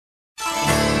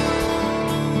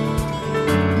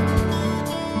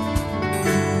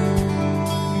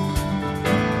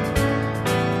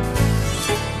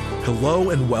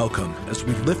Hello and welcome as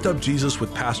we lift up Jesus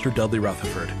with Pastor Dudley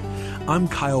Rutherford. I'm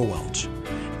Kyle Welch.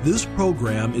 This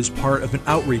program is part of an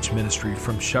outreach ministry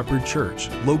from Shepherd Church,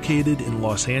 located in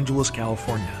Los Angeles,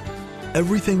 California.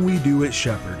 Everything we do at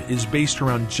Shepherd is based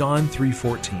around John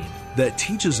 3:14 that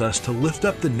teaches us to lift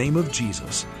up the name of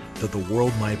Jesus that the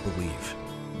world might believe.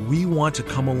 We want to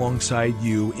come alongside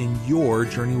you in your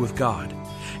journey with God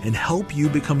and help you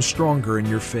become stronger in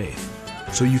your faith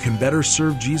so you can better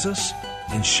serve Jesus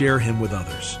and share him with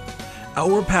others.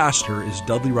 Our pastor is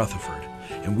Dudley Rutherford,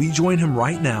 and we join him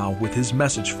right now with his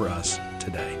message for us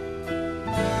today.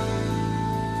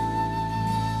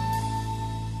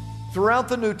 Throughout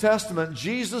the New Testament,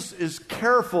 Jesus is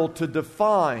careful to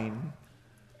define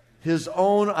his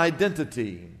own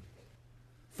identity.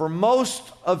 For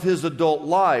most of his adult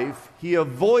life, he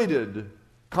avoided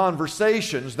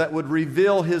conversations that would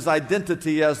reveal his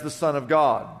identity as the Son of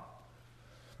God,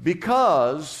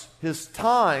 because his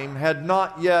time had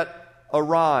not yet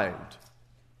arrived.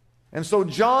 And so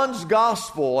John's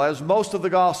gospel, as most of the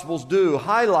gospels do,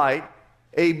 highlight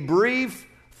a brief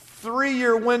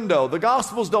 3-year window. The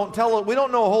gospels don't tell us, we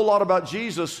don't know a whole lot about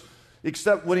Jesus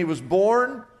except when he was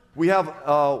born. We have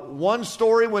one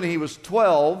story when he was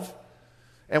 12,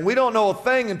 and we don't know a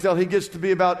thing until he gets to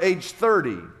be about age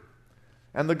 30.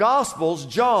 And the gospels,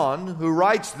 John, who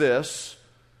writes this,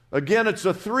 again, it's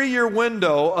a 3-year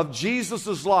window of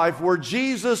Jesus' life where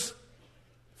Jesus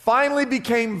finally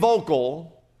became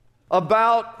vocal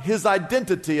about his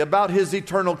identity, about his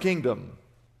eternal kingdom.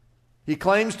 He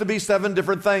claims to be 7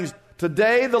 different things.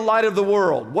 Today, the light of the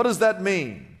world. What does that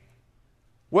mean?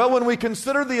 Well, when we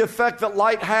consider the effect that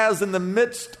light has in the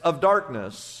midst of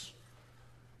darkness,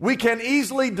 we can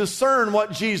easily discern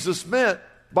what Jesus meant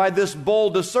by this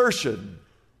bold assertion.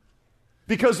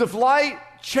 Because if light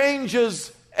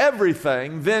changes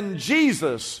everything, then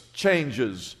Jesus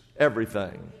changes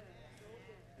everything.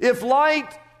 If light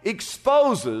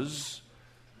exposes,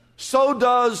 so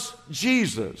does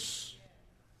Jesus.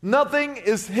 Nothing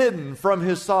is hidden from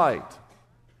his sight.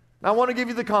 Now, I want to give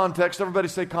you the context. Everybody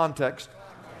say context.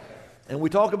 And we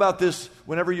talk about this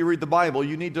whenever you read the Bible.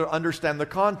 You need to understand the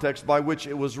context by which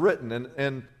it was written.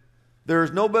 And there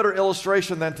is no better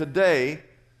illustration than today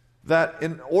that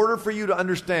in order for you to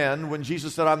understand when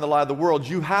Jesus said, "I'm the light of the world,"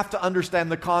 you have to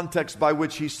understand the context by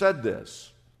which he said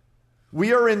this.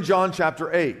 We are in John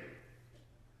chapter 8.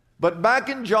 But back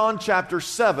in John chapter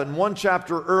 7, one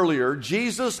chapter earlier,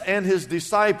 Jesus and his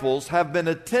disciples have been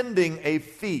attending a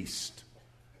feast.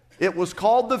 It was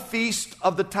called the Feast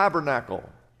of the Tabernacle.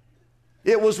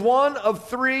 It was one of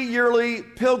 3 yearly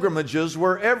pilgrimages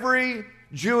where every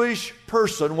Jewish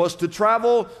person was to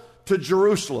travel to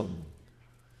Jerusalem.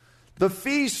 The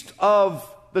Feast of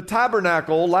the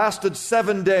Tabernacle lasted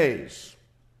 7 days,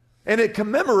 and it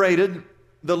commemorated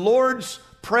the Lord's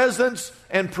presence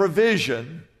and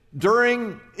provision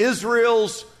during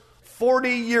Israel's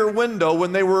 40-year window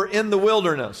when they were in the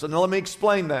wilderness. And let me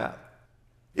explain that.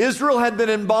 Israel had been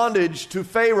in bondage to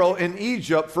Pharaoh in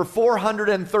Egypt for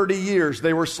 430 years.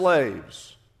 They were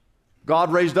slaves.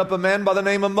 God raised up a man by the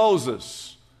name of Moses.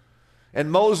 And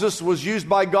Moses was used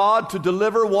by God to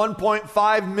deliver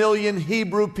 1.5 million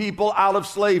Hebrew people out of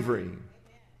slavery.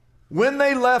 When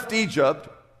they left Egypt,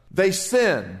 they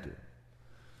sinned.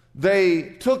 They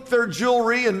took their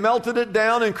jewelry and melted it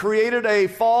down and created a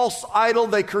false idol.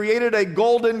 They created a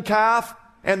golden calf.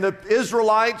 And the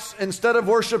Israelites, instead of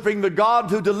worshiping the God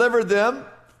who delivered them,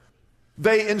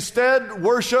 they instead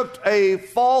worshiped a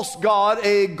false god,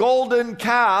 a golden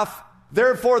calf.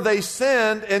 Therefore, they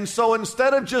sinned, and so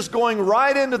instead of just going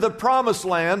right into the promised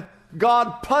land,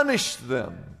 God punished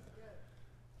them.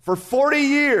 For 40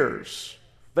 years,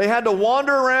 they had to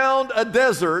wander around a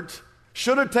desert.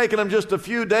 Should have taken them just a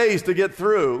few days to get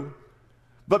through.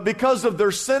 But because of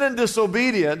their sin and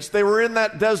disobedience, they were in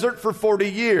that desert for 40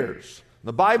 years.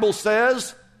 The Bible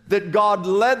says that God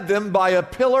led them by a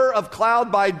pillar of cloud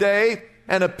by day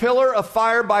and a pillar of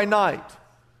fire by night.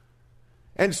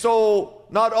 And so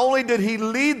not only did he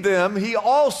lead them, he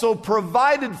also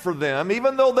provided for them.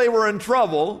 Even though they were in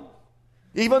trouble,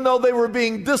 even though they were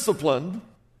being disciplined,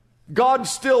 God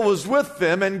still was with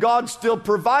them, and God still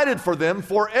provided for them.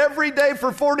 For every day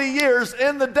for 40 years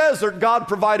in the desert, God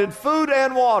provided food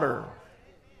and water.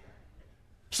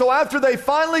 So after they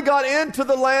finally got into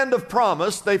the land of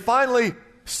promise, they finally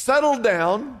settled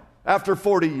down after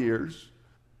 40 years.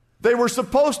 They were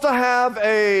supposed to have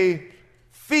a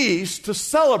feast to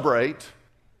celebrate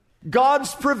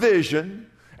God's provision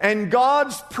and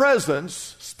God's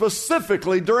presence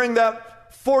specifically during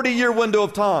that 40-year window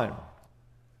of time.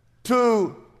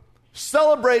 To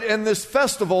celebrate in this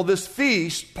festival, this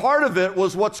feast, part of it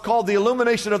was what's called the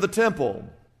illumination of the temple.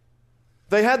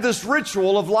 they had this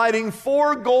ritual of lighting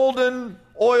 4 golden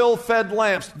oil-fed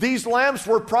lamps. These lamps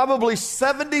were probably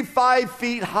 75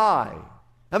 feet high.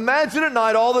 Imagine at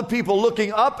night all the people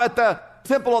looking up at the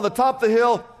temple on the top of the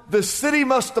hill. The city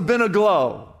must have been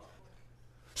aglow.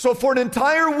 So for an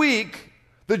entire week,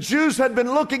 the Jews had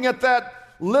been looking at that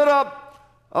lit up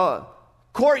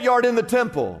courtyard in the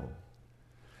temple.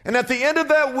 And at the end of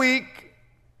that week,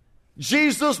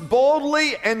 Jesus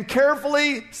boldly and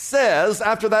carefully says,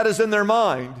 after that is in their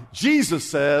mind, Jesus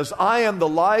says, I am the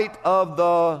light of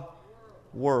the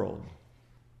world.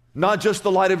 Not just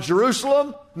the light of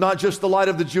Jerusalem, not just the light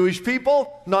of the Jewish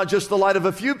people, not just the light of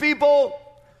a few people.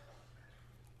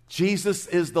 Jesus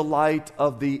is the light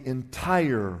of the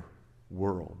entire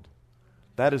world.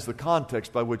 That is the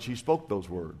context by which he spoke those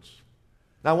words.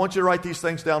 Now I want you to write these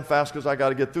things down fast because I got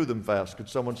to get through them fast. Could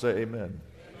someone say amen? Amen?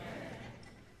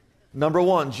 Number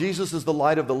 1, Jesus is the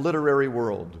light of the literary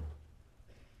world.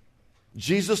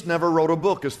 Jesus never wrote a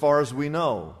book as far as we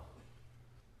know.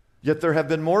 Yet there have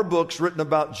been more books written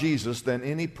about Jesus than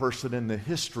any person in the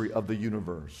history of the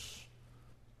universe.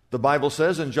 The Bible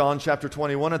says in John chapter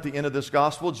 21 at the end of this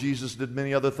gospel, Jesus did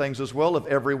many other things as well. If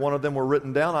every one of them were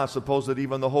written down, I suppose that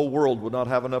even the whole world would not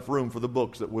have enough room for the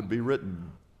books that would be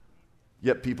written.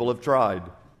 Yet people have tried.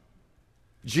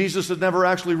 Jesus has never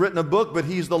actually written a book, but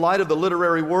he's the light of the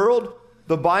literary world.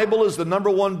 The Bible is the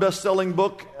number 1 best-selling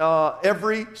book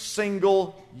every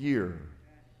single year.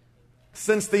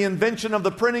 Since the invention of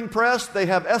the printing press, they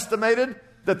have estimated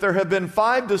that there have been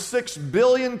 5 to 6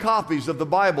 billion copies of the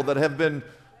Bible that have been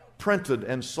printed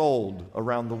and sold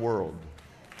around the world.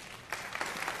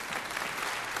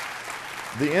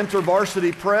 The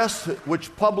InterVarsity Press,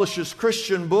 which publishes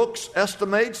Christian books,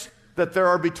 estimates that there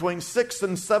are between 6,000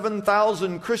 and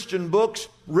 7,000 Christian books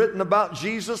written about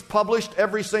Jesus published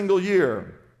every single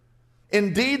year.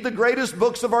 Indeed, the greatest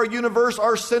books of our universe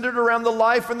are centered around the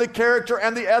life and the character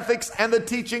and the ethics and the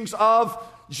teachings of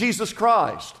Jesus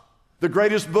Christ. The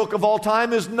greatest book of all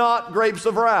time is not Grapes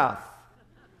of Wrath.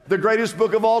 The greatest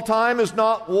book of all time is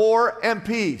not War and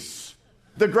Peace.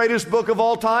 The greatest book of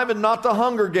all time is not the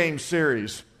Hunger Games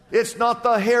series. It's not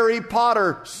the Harry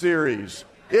Potter series.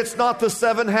 It's not the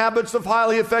 7 Habits of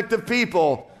Highly Effective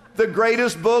People. The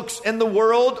greatest books in the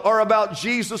world are about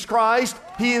Jesus Christ.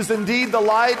 He is indeed the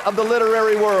light of the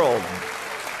literary world.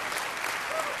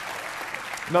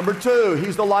 Number 2,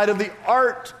 he's the light of the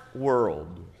art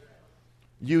world.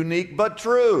 Unique but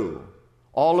true.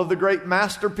 All of the great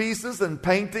masterpieces and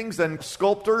paintings and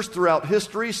sculptures throughout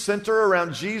history center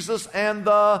around Jesus and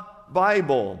the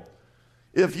Bible.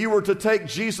 If you were to take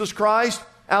Jesus Christ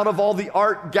out of all the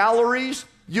art galleries,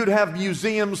 you'd have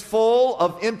museums full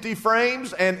of empty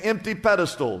frames and empty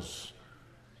pedestals.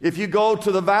 If you go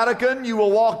to the Vatican, you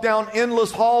will walk down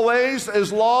endless hallways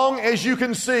as long as you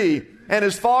can see. And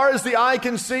as far as the eye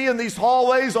can see in these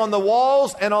hallways, on the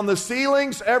walls and on the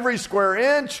ceilings, every square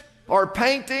inch, are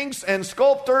paintings and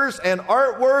sculptures and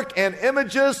artwork and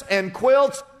images and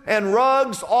quilts and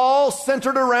rugs, all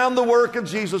centered around the work of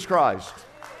Jesus Christ.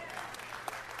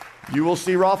 You will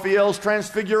see Raphael's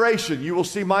Transfiguration. You will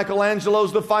see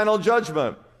Michelangelo's The Final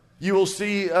Judgment. You will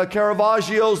see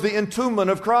Caravaggio's The Entombment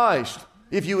of Christ.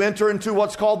 If you enter into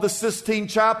what's called the Sistine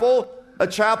Chapel, a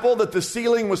chapel that the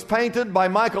ceiling was painted by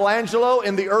Michelangelo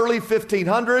in the early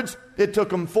 1500s. It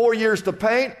took him 4 years to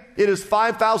paint. It is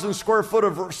 5,000 square foot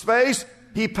of space.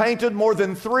 He painted more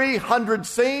than 300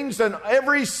 scenes, and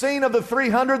every scene of the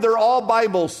 300, they're all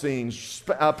Bible scenes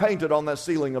painted on that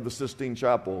ceiling of the Sistine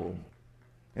Chapel.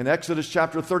 In Exodus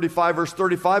chapter 35, verse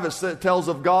 35, it tells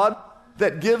of God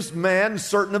that gives man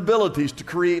certain abilities to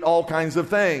create all kinds of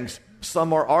things.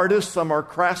 Some are artists, some are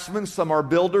craftsmen, some are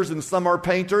builders, and some are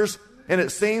painters. And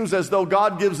it seems as though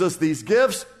God gives us these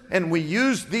gifts, and we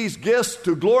use these gifts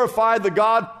to glorify the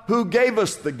God who gave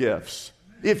us the gifts.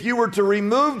 If you were to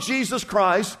remove Jesus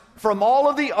Christ from all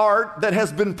of the art that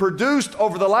has been produced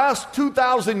over the last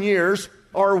 2,000 years,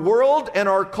 our world and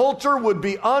our culture would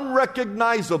be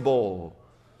unrecognizable.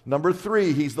 Number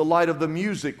 3, he's the light of the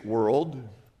music world.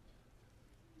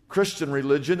 Christian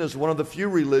religion is one of the few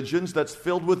religions that's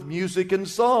filled with music and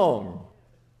song.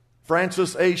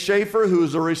 Francis A. Schaeffer, who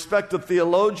is a respected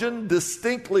theologian,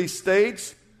 distinctly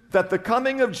states that the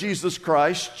coming of Jesus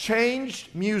Christ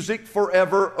changed music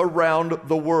forever around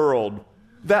the world.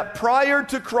 That prior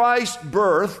to Christ's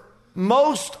birth,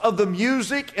 most of the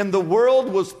music in the world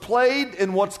was played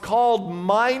in what's called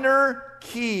minor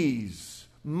keys,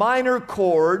 minor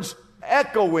chords,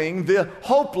 echoing the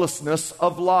hopelessness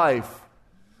of life.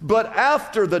 But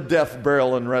after the death,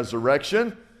 burial, and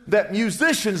resurrection, that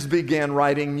musicians began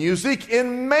writing music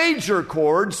in major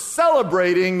chords,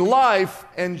 celebrating life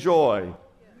and joy.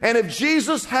 And if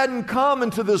Jesus hadn't come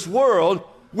into this world,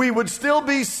 we would still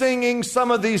be singing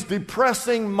some of these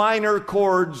depressing minor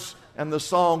chords and the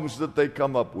songs that they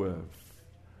come up with.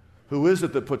 Who is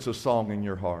it that puts a song in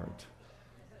your heart?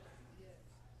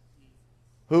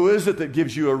 Who is it that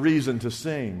gives you a reason to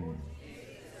sing?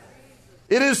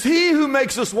 It is He who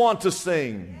makes us want to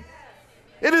sing.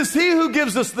 It is He who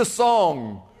gives us the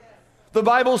song. The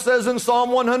Bible says in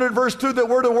Psalm 100 verse 2 that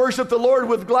we're to worship the Lord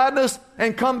with gladness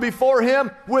and come before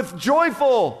Him with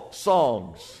joyful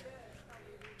songs.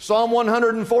 Psalm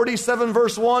 147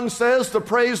 verse 1 says to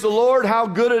praise the Lord, how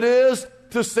good it is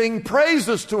to sing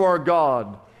praises to our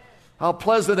God. How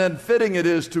pleasant and fitting it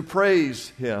is to praise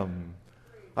Him.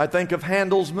 I think of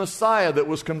Handel's Messiah that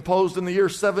was composed in the year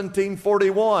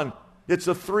 1741. It's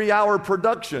a 3-hour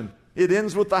production. It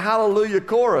ends with the Hallelujah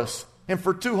chorus. And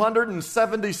for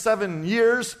 277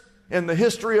 years in the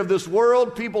history of this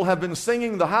world, people have been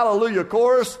singing the Hallelujah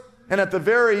chorus. And at the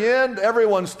very end,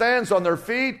 everyone stands on their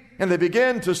feet and they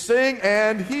begin to sing,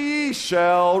 and He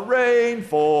shall reign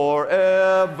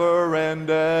forever and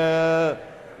ever.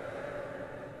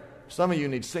 Some of you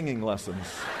need singing lessons.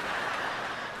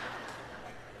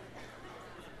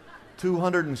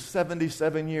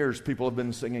 277 years people have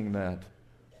been singing that.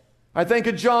 I think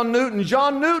of John Newton.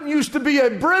 John Newton used to be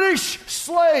a British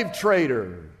slave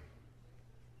trader.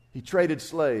 He traded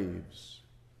slaves.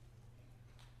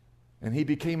 And he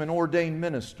became an ordained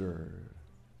minister.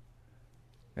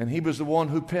 And he was the one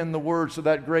who penned the words to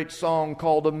that great song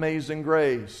called Amazing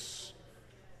Grace.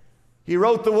 He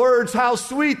wrote the words, how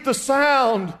sweet the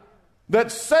sound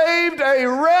that saved a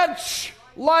wretch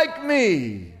like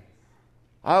me.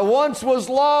 I once was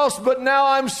lost, but now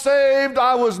I'm saved.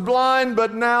 I was blind,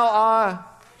 but now I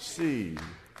see.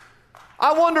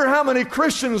 I wonder how many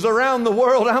Christians around the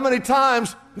world, how many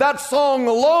times that song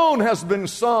alone has been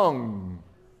sung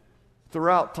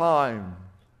throughout time.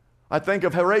 I think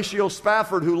of Horatio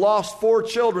Spafford, who lost 4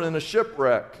 children in a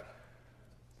shipwreck.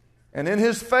 And in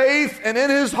his faith and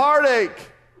in his heartache,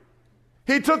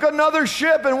 he took another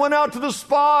ship and went out to the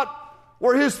spot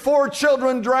where his 4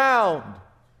 children drowned.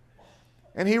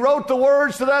 And he wrote the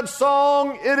words to that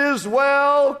song, it is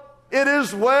well, it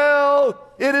is well,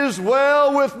 it is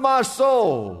well with my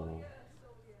soul.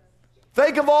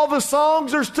 Think of all the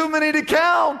songs, there's too many to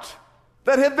count,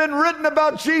 that have been written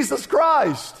about Jesus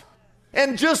Christ.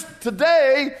 And just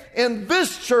today, in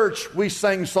this church, we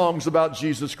sang songs about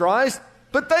Jesus Christ.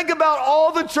 But think about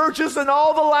all the churches and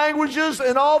all the languages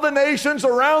and all the nations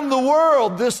around the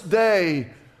world this day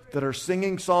that are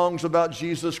singing songs about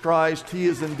Jesus Christ. He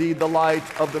is indeed the light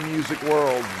of the music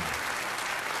world.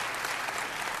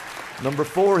 Number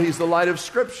 4, He's the light of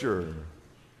Scripture.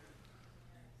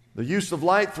 The use of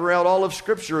light throughout all of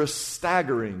Scripture is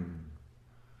staggering.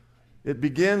 It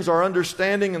begins our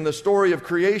understanding in the story of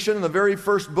creation in the very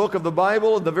first book of the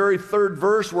Bible, in the very 3rd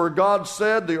verse, where God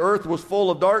said the earth was full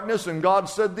of darkness, and God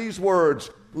said these words,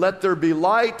 let there be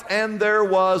light, and there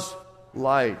was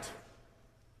light.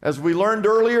 As we learned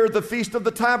earlier at the Feast of the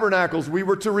Tabernacles, we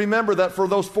were to remember that for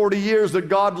those 40 years that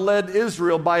God led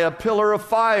Israel by a pillar of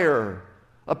fire,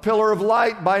 a pillar of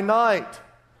light by night.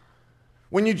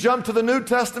 When you jump to the New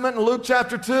Testament in Luke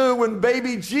chapter 2, when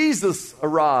baby Jesus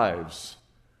arrives,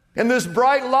 and this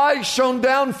bright light shone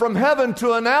down from heaven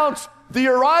to announce the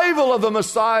arrival of the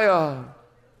Messiah.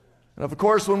 And of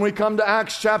course, when we come to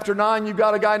Acts chapter 9, you've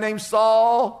got a guy named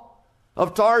Saul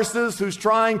of Tarsus who's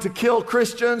trying to kill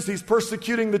Christians. He's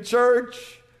persecuting the church.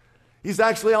 He's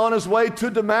actually on his way to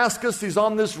Damascus. He's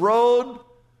on this road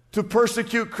to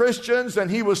persecute Christians, and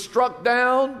he was struck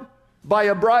down by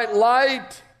a bright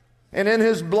light. And in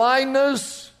his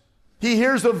blindness, he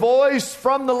hears a voice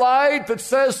from the light that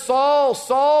says, Saul,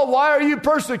 Saul, why are you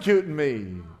persecuting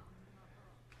me?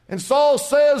 And Saul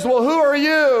says, well, who are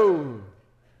you?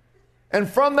 And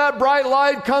from that bright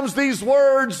light comes these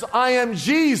words, I am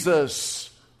Jesus,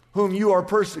 whom you are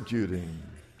persecuting.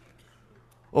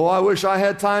 Oh, I wish I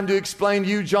had time to explain to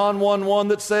you John 1:1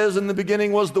 that says, in the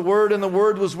beginning was the Word, and the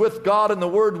Word was with God, and the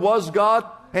Word was God,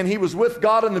 and He was with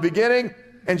God in the beginning.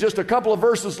 And just a couple of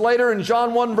verses later in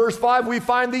John 1 verse 5, we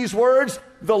find these words,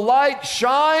 the light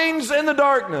shines in the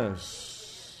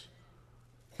darkness,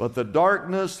 but the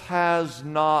darkness has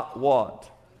not what?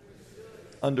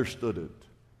 Understood it.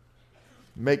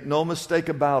 Make no mistake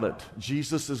about it.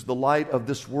 Jesus is the light of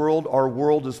this world. Our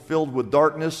world is filled with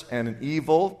darkness and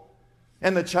evil.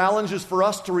 And the challenge is for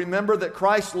us to remember that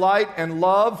Christ's light and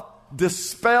love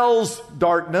dispels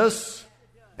darkness.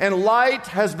 And light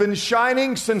has been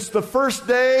shining since the first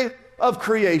day of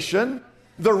creation.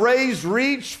 The rays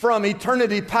reach from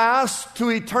eternity past to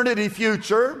eternity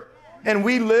future. And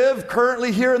we live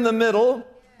currently here in the middle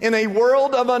in a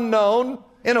world of unknown.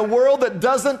 in a world that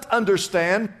doesn't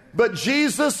understand, but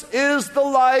Jesus is the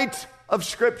light of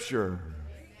Scripture.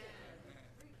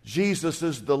 Jesus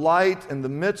is the light in the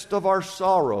midst of our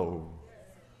sorrow.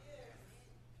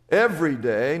 Every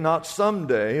day, not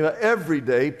someday, but every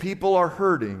day, people are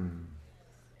hurting.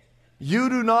 You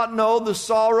do not know the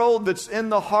sorrow that's in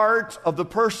the heart of the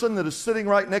person that is sitting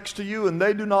right next to you, and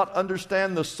they do not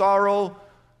understand the sorrow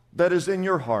that is in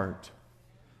your heart.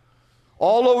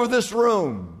 All over this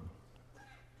room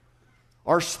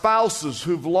are spouses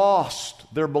who've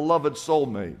lost their beloved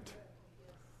soulmate.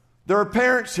 There are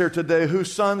parents here today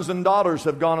whose sons and daughters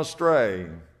have gone astray.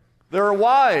 There are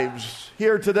wives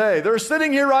here today. They're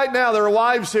sitting here right now. There are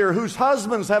wives here whose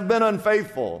husbands have been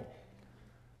unfaithful.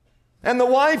 And the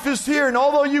wife is here, and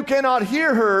although you cannot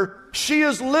hear her, she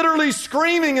is literally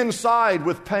screaming inside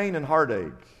with pain and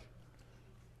heartache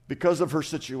because of her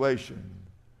situation.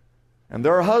 And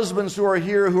there are husbands who are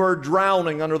here who are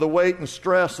drowning under the weight and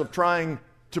stress of trying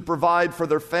to provide for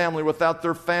their family without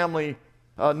their family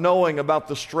knowing about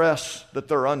the stress that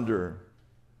they're under.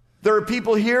 There are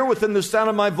people here within the sound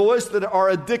of my voice that are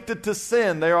addicted to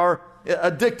sin. They are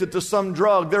addicted to some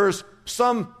drug. There is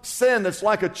some sin that's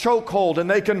like a chokehold, and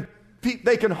they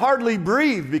can hardly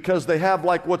breathe because they have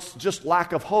like what's just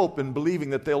lack of hope in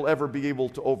believing that they'll ever be able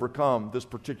to overcome this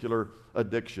particular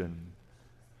addiction.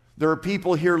 There are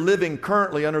people here living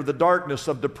currently under the darkness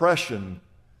of depression.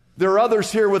 There are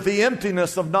others here with the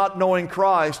emptiness of not knowing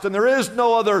Christ, and there is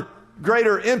no other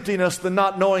greater emptiness than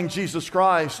not knowing Jesus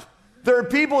Christ. There are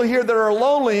people here that are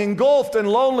lonely, engulfed in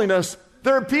loneliness.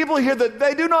 There are people here that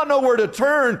they do not know where to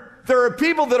turn. There are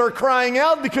people that are crying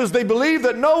out because they believe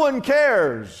that no one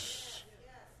cares.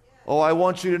 Oh, I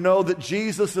want you to know that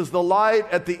Jesus is the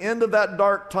light at the end of that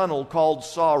dark tunnel called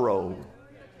sorrow.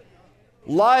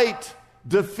 Light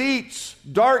defeats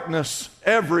darkness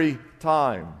every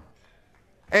time.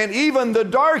 And even the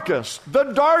darkest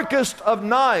of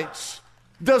nights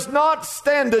does not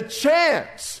stand a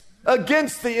chance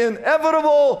against the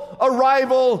inevitable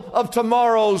arrival of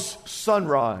tomorrow's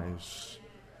sunrise.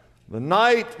 The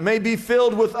night may be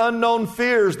filled with unknown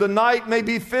fears. The night may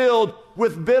be filled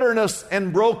with bitterness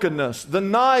and brokenness. The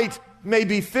night may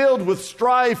be filled with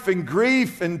strife and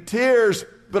grief and tears.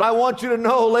 But I want you to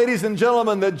know, ladies and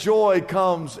gentlemen, that joy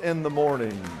comes in the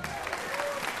morning.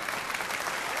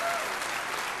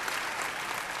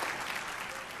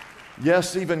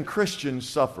 Yes, even Christians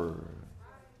suffer.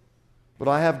 But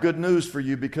I have good news for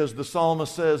you, because the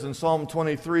psalmist says in Psalm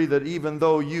 23 that even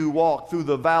though you walk through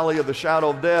the valley of the shadow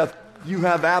of death, you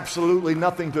have absolutely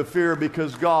nothing to fear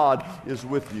because God is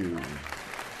with you.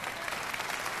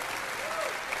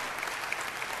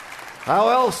 How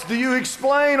else do you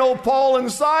explain, Paul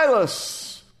and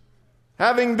Silas,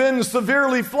 having been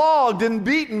severely flogged and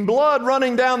beaten, blood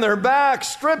running down their backs,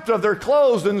 stripped of their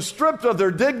clothes and stripped of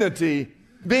their dignity,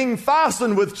 being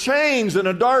fastened with chains in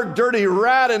a dark, dirty,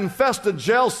 rat-infested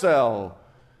jail cell?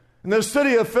 In the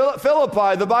city of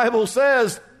Philippi, the Bible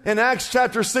says in Acts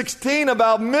chapter 16,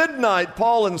 about midnight,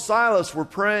 Paul and Silas were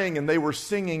praying and they were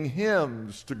singing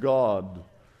hymns to God.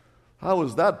 How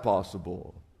is that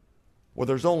possible? Well,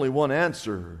 there's only one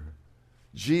answer.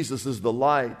 Jesus is the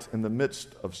light in the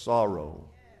midst of sorrow.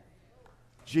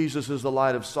 Jesus is the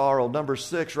light of sorrow. Number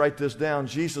 6, write this down.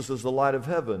 Jesus is the light of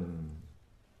heaven.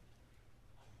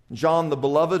 John the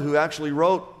Beloved, who actually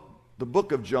wrote the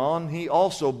book of John, he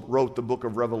also wrote the book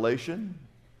of Revelation.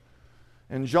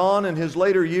 And John, in his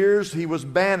later years, he was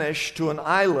banished to an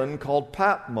island called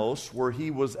Patmos, where he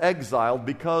was exiled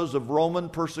because of Roman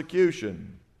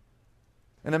persecution.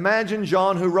 And imagine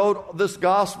John, who wrote this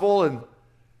gospel, and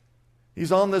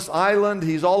he's on this island,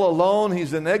 he's all alone,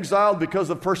 he's in exile because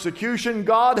of persecution.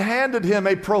 God handed him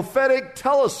a prophetic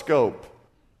telescope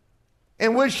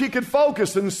in which he could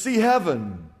focus and see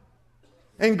heaven.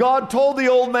 And God told the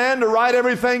old man to write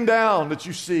everything down that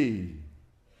you see.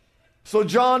 So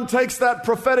John takes that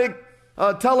prophetic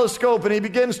telescope and he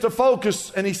begins to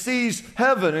focus and he sees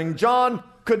heaven. And John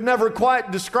could never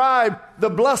quite describe the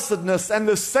blessedness and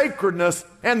the sacredness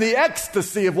and the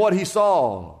ecstasy of what he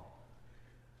saw.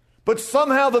 But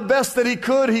somehow the best that he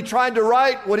could, he tried to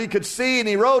write what he could see, and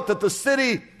he wrote that the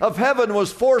city of heaven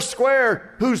was 4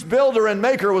 square, whose builder and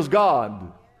maker was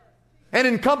God. And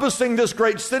encompassing this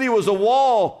great city was a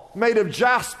wall made of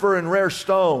jasper and rare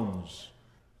stones.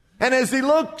 And as he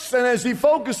looks and as he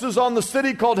focuses on the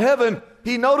city called heaven,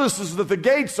 he notices that the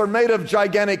gates are made of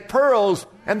gigantic pearls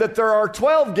and that there are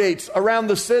 12 gates around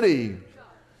the city.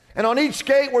 And on each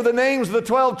gate were the names of the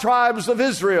 12 tribes of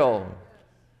Israel.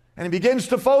 And he begins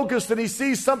to focus and he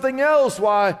sees something else.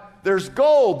 Why, there's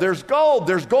gold, there's gold,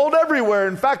 there's gold everywhere.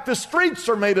 In fact, the streets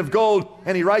are made of gold.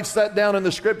 And he writes that down in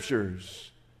the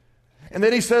scriptures. And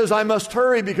then he says, I must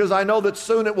hurry because I know that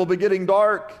soon it will be getting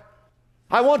dark.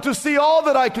 I want to see all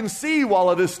that I can see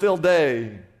while it is still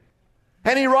day.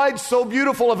 And he writes, so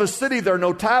beautiful of a city, there are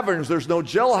no taverns, there's no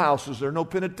jailhouses, there are no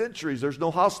penitentiaries, there's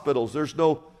no hospitals, there's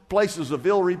no places of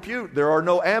ill repute, there are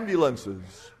no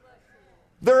ambulances.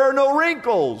 There are no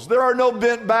wrinkles, there are no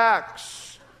bent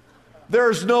backs.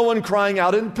 There's no one crying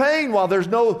out in pain while there's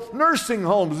no nursing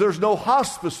homes, there's no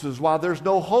hospices while there's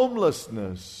no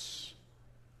homelessness.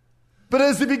 But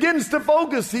as he begins to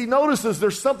focus, he notices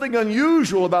there's something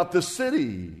unusual about this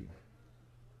city.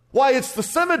 Why, it's the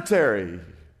cemetery.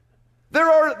 There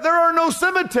are no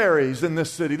cemeteries in this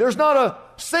city. There's not a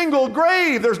single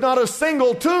grave. There's not a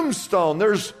single tombstone.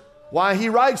 Why he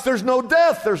writes, there's no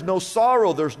death, there's no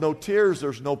sorrow, there's no tears,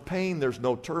 there's no pain, there's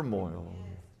no turmoil.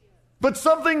 But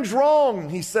something's wrong,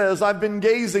 he says. I've been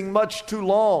gazing much too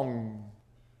long.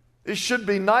 It should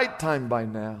be nighttime by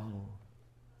now.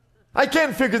 I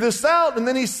can't figure this out. And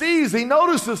then he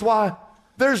notices why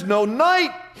there's no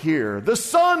night here. The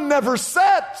sun never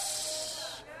sets.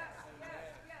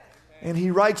 And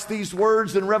he writes these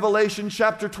words in Revelation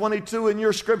chapter 22 in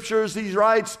your scriptures. He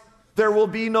writes, there will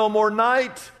be no more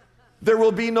night, there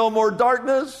will be no more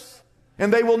darkness,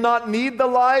 and they will not need the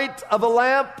light of a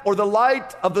lamp or the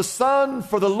light of the sun,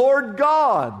 for the Lord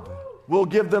God will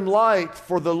give them light,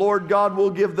 for the Lord God will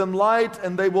give them light,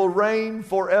 and they will reign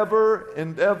forever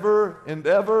and ever and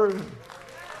ever.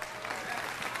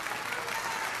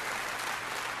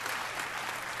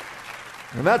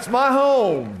 And that's my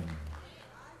home.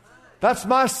 That's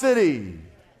my city.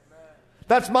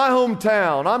 That's my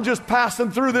hometown. I'm just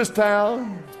passing through this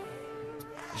town.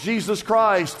 Jesus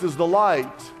Christ is the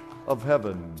light of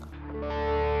heaven.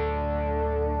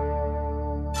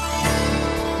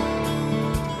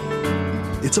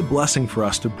 It's a blessing for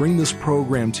us to bring this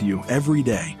program to you every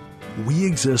day. We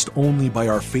exist only by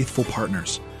our faithful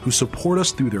partners who support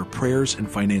us through their prayers and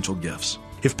financial gifts.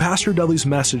 If Pastor Dudley's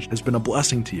message has been a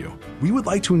blessing to you, we would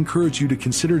like to encourage you to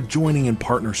consider joining in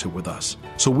partnership with us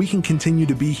so we can continue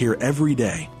to be here every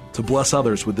day to bless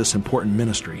others with this important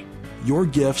ministry. Your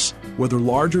gifts, whether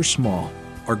large or small,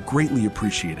 are greatly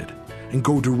appreciated and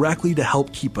go directly to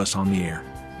help keep us on the air.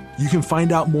 You can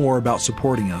find out more about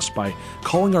supporting us by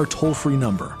calling our toll-free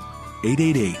number,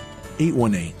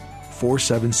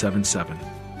 888-818-4777.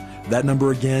 That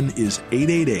number again is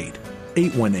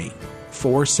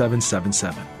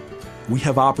 888-818-4777. We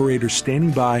have operators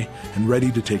standing by and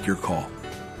ready to take your call.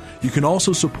 You can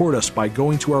also support us by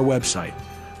going to our website,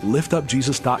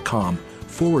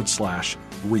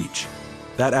 liftupjesus.com/reach.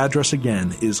 That address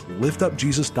again is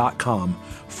liftupjesus.com/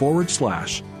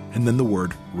 and then the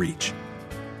word reach.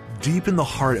 Deep in the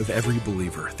heart of every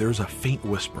believer, there's a faint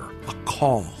whisper, a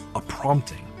call, a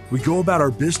prompting. We go about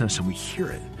our business and we hear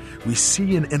it. We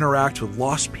see and interact with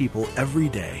lost people every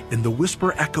day, and the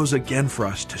whisper echoes again for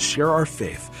us to share our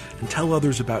faith and tell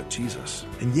others about Jesus.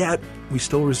 And yet, we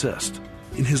still resist.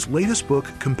 In his latest book,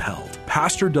 Compelled,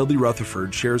 Pastor Dudley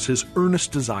Rutherford shares his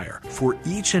earnest desire for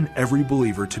each and every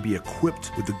believer to be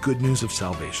equipped with the good news of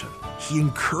salvation. He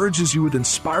encourages you with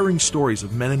inspiring stories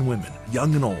of men and women,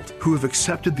 young and old, who have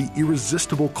accepted the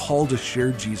irresistible call to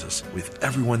share Jesus with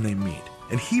everyone they meet.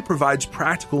 And he provides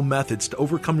practical methods to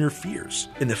overcome your fears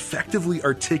and effectively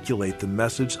articulate the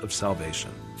message of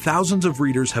salvation. Thousands of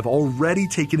readers have already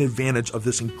taken advantage of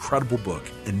this incredible book,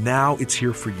 and now it's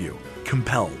here for you.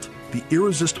 Compelled, the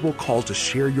irresistible call to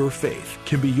share your faith,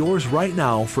 can be yours right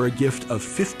now for a gift of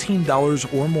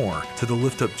 $15 or more to the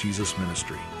Lift Up Jesus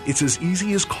Ministry. It's as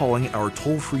easy as calling our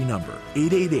toll-free number,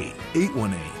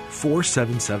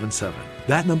 888-818-4777.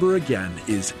 That number again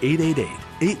is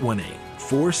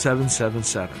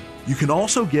 888-818-4777. You can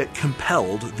also get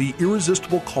Compelled, the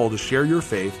irresistible call to share your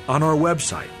faith, on our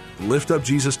website,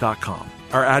 liftupjesus.com.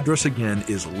 Our address again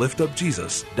is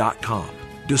liftupjesus.com.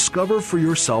 Discover for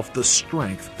yourself the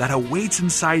strength that awaits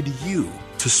inside you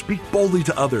to speak boldly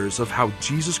to others of how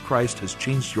Jesus Christ has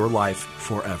changed your life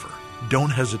forever. Don't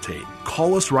hesitate.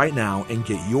 Call us right now and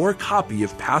get your copy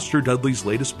of Pastor Dudley's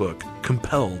latest book,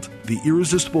 Compelled, the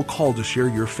irresistible call to share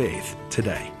your faith,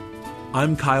 today.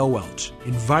 I'm Kyle Welch,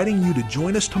 inviting you to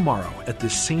join us tomorrow at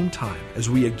this same time as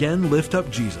we again lift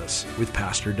up Jesus with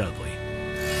Pastor Dudley.